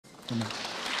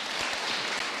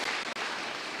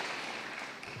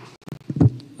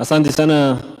Asante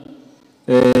sana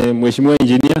Mheshimiwa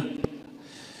Engineer.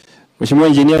 Mheshimiwa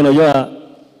Engineer, unajua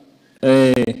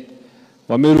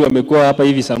Wameru wamekuwa hapa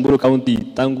hivi Samburu County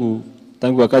tangu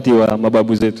wakati wa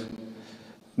mababu zetu.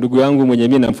 Ndugu yangu mwenye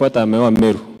mimi namfuata ameoa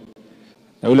Meru.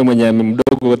 Na yule mwenye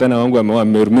mdogo tena wangu ameoa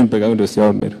Meru, mimi pekee yangu ndio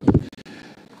sio Meru.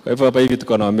 Kwa hivyo hapa hivi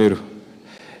tuko na Wameru.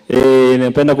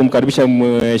 Napenda kumkaribisha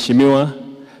Mheshimiwa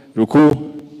Ruku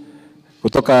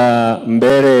kutoka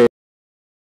Mbere.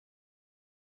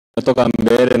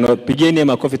 No, pigeni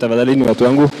makofi tafadhali watu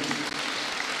wangu.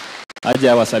 Aje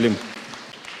awasalimu.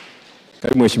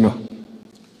 Karibu Mheshimiwa.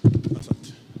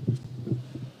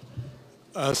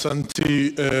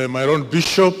 Asante, my own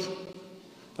Bishop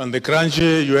and the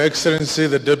Kranje, Your Excellency,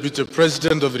 the Deputy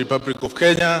President of the Republic of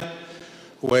Kenya,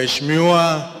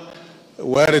 Waheshimiwa,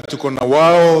 wale tuko na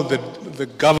wao, the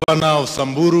Governor of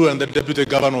Samburu and the Deputy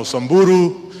Governor of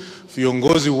Samburu,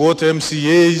 viongozi wote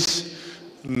MCAs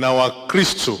na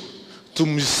Wakristo,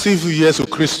 tumsifu Yesu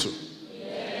Kristo.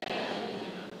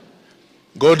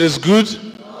 God is good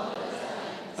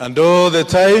and all the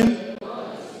time.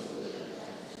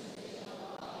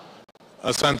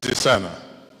 Asante sana.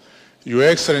 Your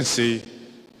Excellency,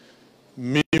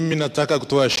 mimi nataka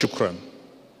kutoa shukrani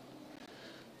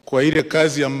kwa ile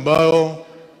kazi ambayo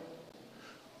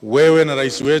wewe na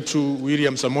rais wetu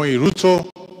William Samoei Ruto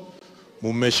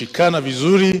mumeshikana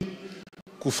vizuri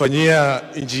kufanyia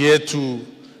nchi yetu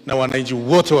na wananchi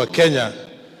wote wa Kenya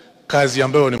kazi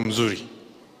ambayo ni mzuri.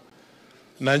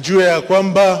 Najua ya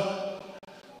kwamba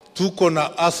tuko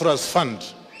na Asras Fund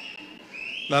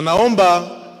na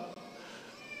naomba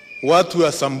watu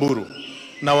wa Samburu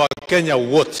na wa Kenya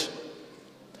wote,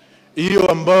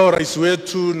 hiyo ambao rais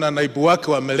wetu na naibu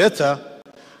wake wameleta,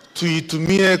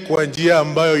 tuitumie kwa njia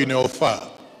ambayo inayofaa.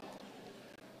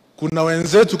 Kuna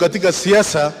wenzetu katika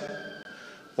siasa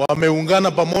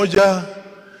wameungana pamoja,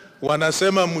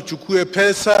 wanasema mchukue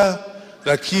pesa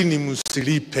lakini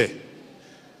msilipe.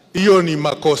 Hiyo ni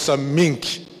makosa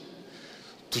mingi.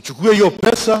 Tuchukue hiyo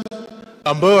pesa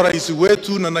ambayo rais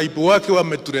wetu na naibu wake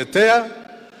wametuletea,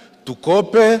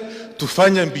 tukope,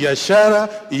 tufanye biashara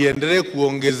iendelee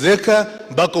kuongezeka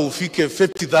mpaka ufike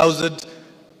 50,000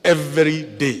 every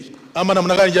day. Ama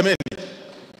namna gani jameni?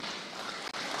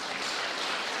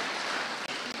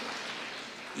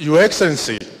 Your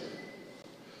Excellency,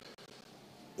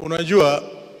 unajua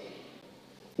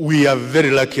we are very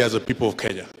lucky as a people of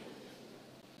Kenya,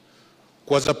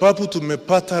 kwa sababu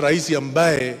tumepata rais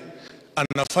ambaye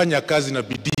anafanya kazi na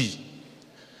bidii,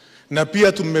 na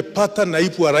pia tumepata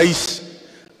naibu wa rais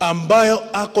ambayo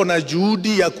ako na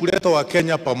juhudi ya kuleta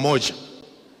Wakenya pamoja.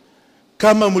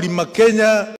 Kama Mlima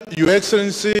Kenya, Your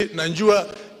Excellency, najua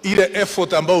ile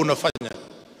effort ambayo unafanya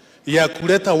ya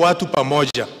kuleta watu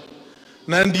pamoja,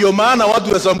 na ndio maana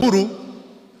watu wa Samburu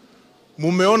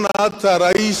mumeona hata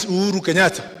Rais Uhuru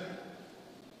Kenyatta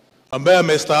ambaye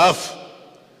amestaafu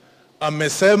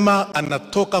amesema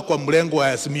anatoka kwa mlengo wa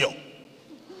Azimio,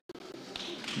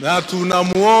 na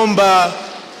tunamuomba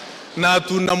na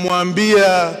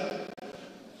tunamwambia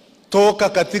toka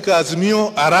katika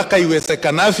Azimio haraka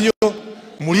iwezekanavyo,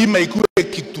 mlima ikuwe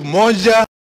kitu moja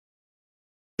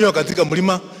katika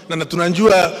mlima. Na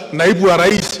tunajua naibu wa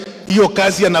rais hiyo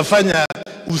kazi anafanya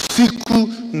usiku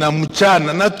na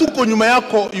mchana, na tuko nyuma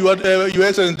yako Your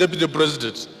Excellency Deputy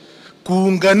President,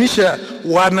 kuunganisha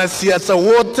wanasiasa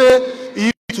wote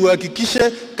ili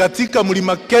tuhakikishe katika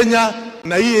Mlima Kenya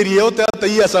na hii area yote, hata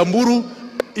hii ya Samburu,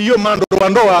 hiyo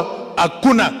mandoa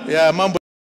hakuna ya mambo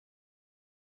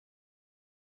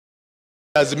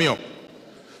ya Azimio.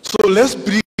 So let's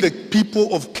bring the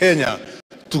people of Kenya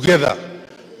together,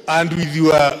 and with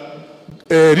your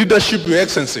leadership, Your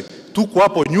Excellency, tuko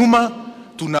hapo nyuma,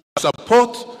 tuna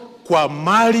support kwa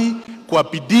mali, kwa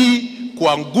bidii,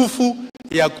 kwa nguvu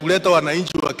ya kuleta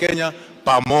wananchi wa Kenya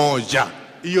pamoja.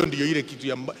 Hiyo ndio ile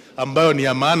kitu ambayo ni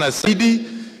ya maana zaidi,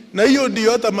 na hiyo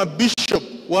ndio hata mabishop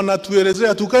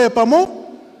wanatuelezea tukae pamoja,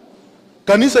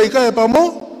 kanisa ikae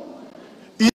pamoja,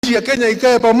 nchi ya Kenya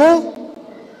ikae pamoja.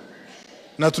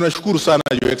 Na tunashukuru sana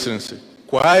Your Excellency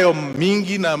kwa hayo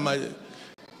mingi, na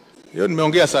hiyo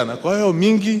nimeongea sana. Kwa hayo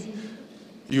mingi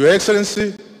Your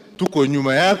Excellency, tuko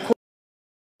nyuma yako.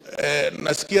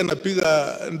 Nasikia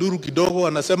napiga nduru kidogo,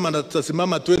 anasema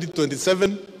natasimama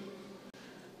 2027.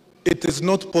 It is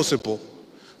not possible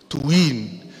to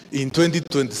win in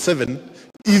 2027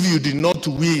 if you did not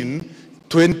win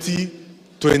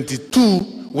 2022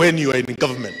 when you are in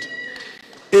government.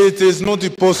 It is not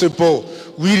possible.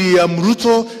 William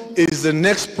Ruto is the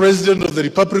next president of the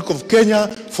Republic of Kenya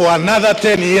for another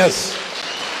 10 years.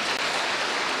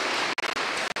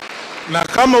 Na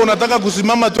kama unataka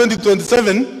kusimama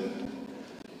 2027,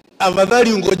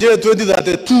 afadhali ungojee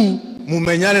 2032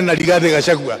 mumenyane na Rigathi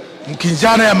Gachagua,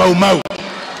 mkinjana ya maumau.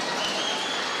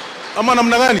 Ama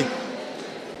namna gani?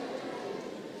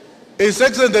 His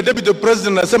Excellency the Deputy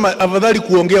President anasema afadhali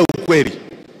kuongea ukweli.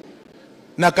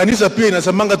 Na kanisa pia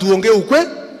inasemanga tuongee ukweli.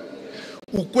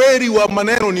 Ukweli wa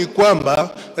maneno ni kwamba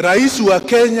rais wa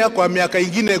Kenya kwa miaka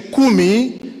ingine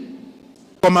 10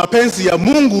 kwa mapenzi ya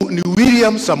Mungu ni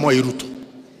William Samoei Ruto.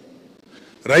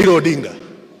 Raila Odinga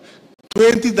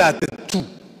 2032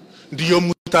 ndio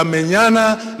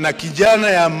mtamenyana na kijana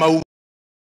ya mau.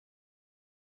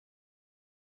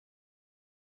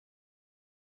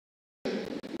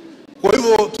 Kwa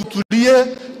hivyo tutulie,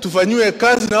 tufanywe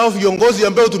kazi na hao viongozi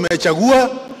ambao tumechagua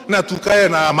na tukae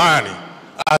na amani.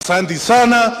 Asante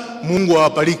sana, Mungu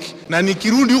awabariki. Na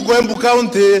nikirudi huko Embu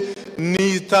County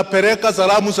nitapeleka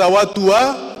salamu za watu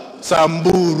wa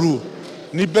Samburu.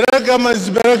 Nipeleke ama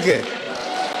nisipeleke?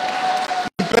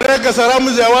 Nipeleke salamu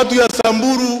za watu ya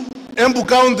Samburu Embu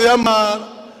County ama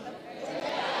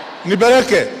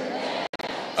nipeleke?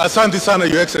 Asante sana,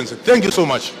 Your Excellency. Thank you so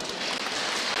much.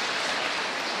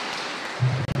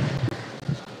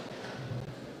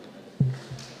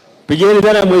 Pigeni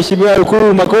tena Mheshimiwa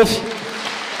Uhuru makofi.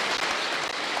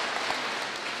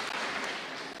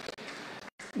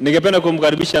 Ningependa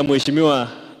kumkaribisha Mheshimiwa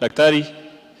Daktari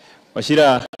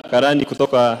Wachira Karani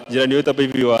kutoka jirani wetu hapa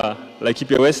hivi wa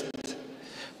Laikipia West.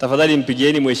 Tafadhali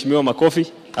mpigieni Mheshimiwa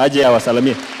makofi aje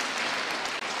awasalimie.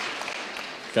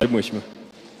 Karibu Mheshimiwa.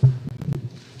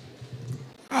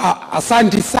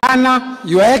 Asante sana,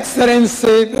 Your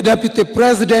Excellency the Deputy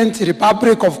President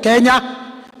Republic of Kenya,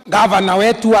 Governor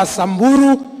wetu wa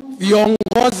Samburu,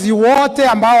 viongozi wote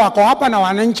ambao wako hapa na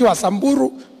wananchi wa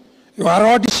Samburu, Your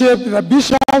Lordship the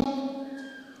Bishop,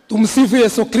 tumsifu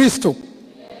Yesu Kristo.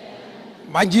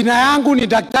 Majina yangu ni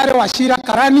Daktari Wachira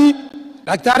Karani.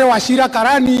 Daktari Wachira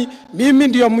Karani, mimi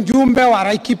ndio mjumbe wa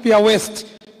Laikipia West.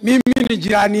 Mimi ni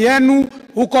jirani yenu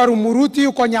huko Rumuruti,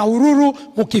 huko Nyahururu,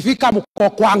 mkifika mko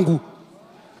kwangu.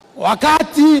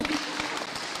 Wakati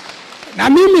na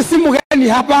mimi si mgeni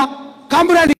hapa,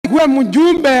 kabla nikuwe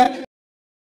mjumbe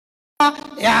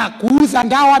ya kuuza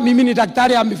dawa, mimi ni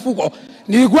daktari ya mifugo.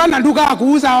 Nilikuwa na duka ya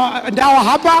kuuza dawa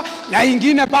hapa na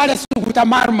ingine pale Sukuta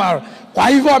Marmar. Kwa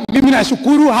hivyo mimi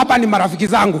nashukuru, hapa ni marafiki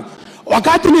zangu.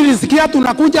 Wakati nilisikia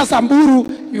tunakuja Samburu,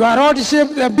 Your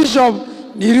Lordship the Bishop,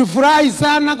 nilifurahi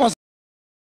sana kwa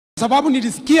sababu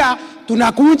nilisikia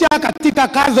tunakuja katika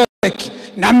Catholic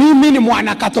na mimi ni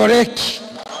mwana Katoliki.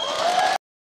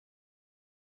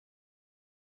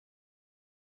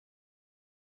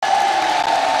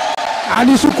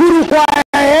 Anishukuru kwa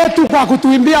yetu kwa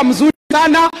kutuimbia mzuri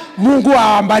sana, Mungu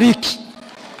awabariki.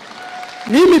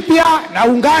 Mimi pia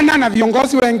naungana na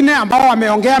viongozi wengine ambao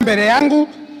wameongea mbele yangu,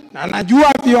 na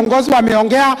najua viongozi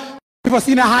wameongea, hivyo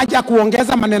sina haja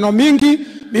kuongeza maneno mingi.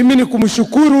 Mimi ni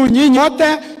kumshukuru nyinyi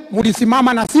wote,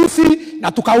 mlisimama na sisi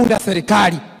na tukaunda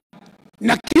serikali.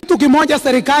 Na kitu kimoja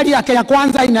serikali ya Kenya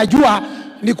Kwanza inajua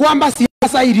ni kwamba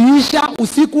siasa iliisha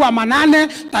usiku wa manane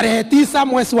tarehe 9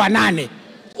 mwezi wa 8.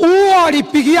 Uo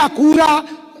ulipigia kura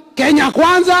Kenya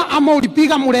Kwanza ama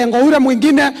ulipiga mrengo ule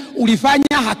mwingine,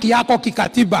 ulifanya haki yako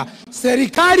kikatiba.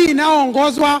 Serikali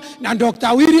inayoongozwa na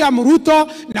Dr. William Ruto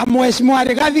na Mheshimiwa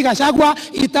Rigathi Gachagua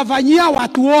itafanyia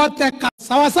watu wote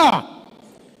sawa sawa.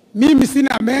 Mimi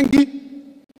sina mengi,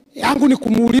 yangu ni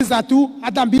kumuuliza tu,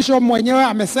 hata Bishop mwenyewe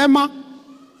amesema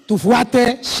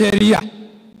tufuate sheria.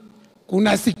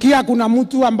 Kunasikia kuna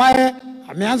mtu ambaye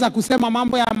ameanza kusema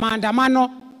mambo ya maandamano,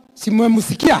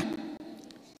 simemsikia.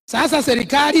 Sasa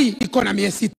serikali iko na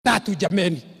miezi 3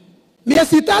 jameni.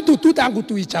 Miezi 3 tu tangu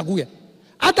tuichague.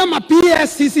 Hata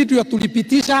PS sisi ndio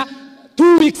tulipitisha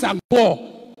 2 weeks ago.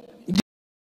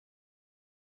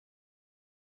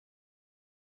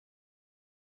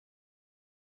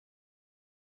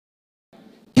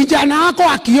 Kijana wako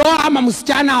akioa ama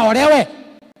msichana aolewe,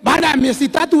 baada ya miezi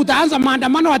 3 utaanza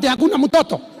maandamano ati hakuna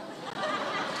mtoto.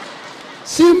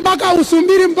 Si mpaka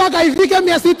usubiri mpaka ifike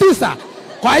miezi 9.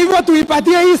 Kwa hivyo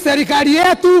tuipatie hii serikali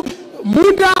yetu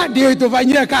muda ndio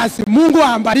itufanyie kazi. Mungu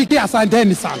awabariki,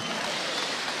 asanteni sana.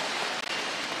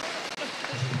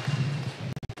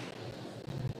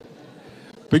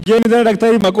 Pigeni tena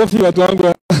daktari makofi watu wangu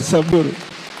wa Samburu.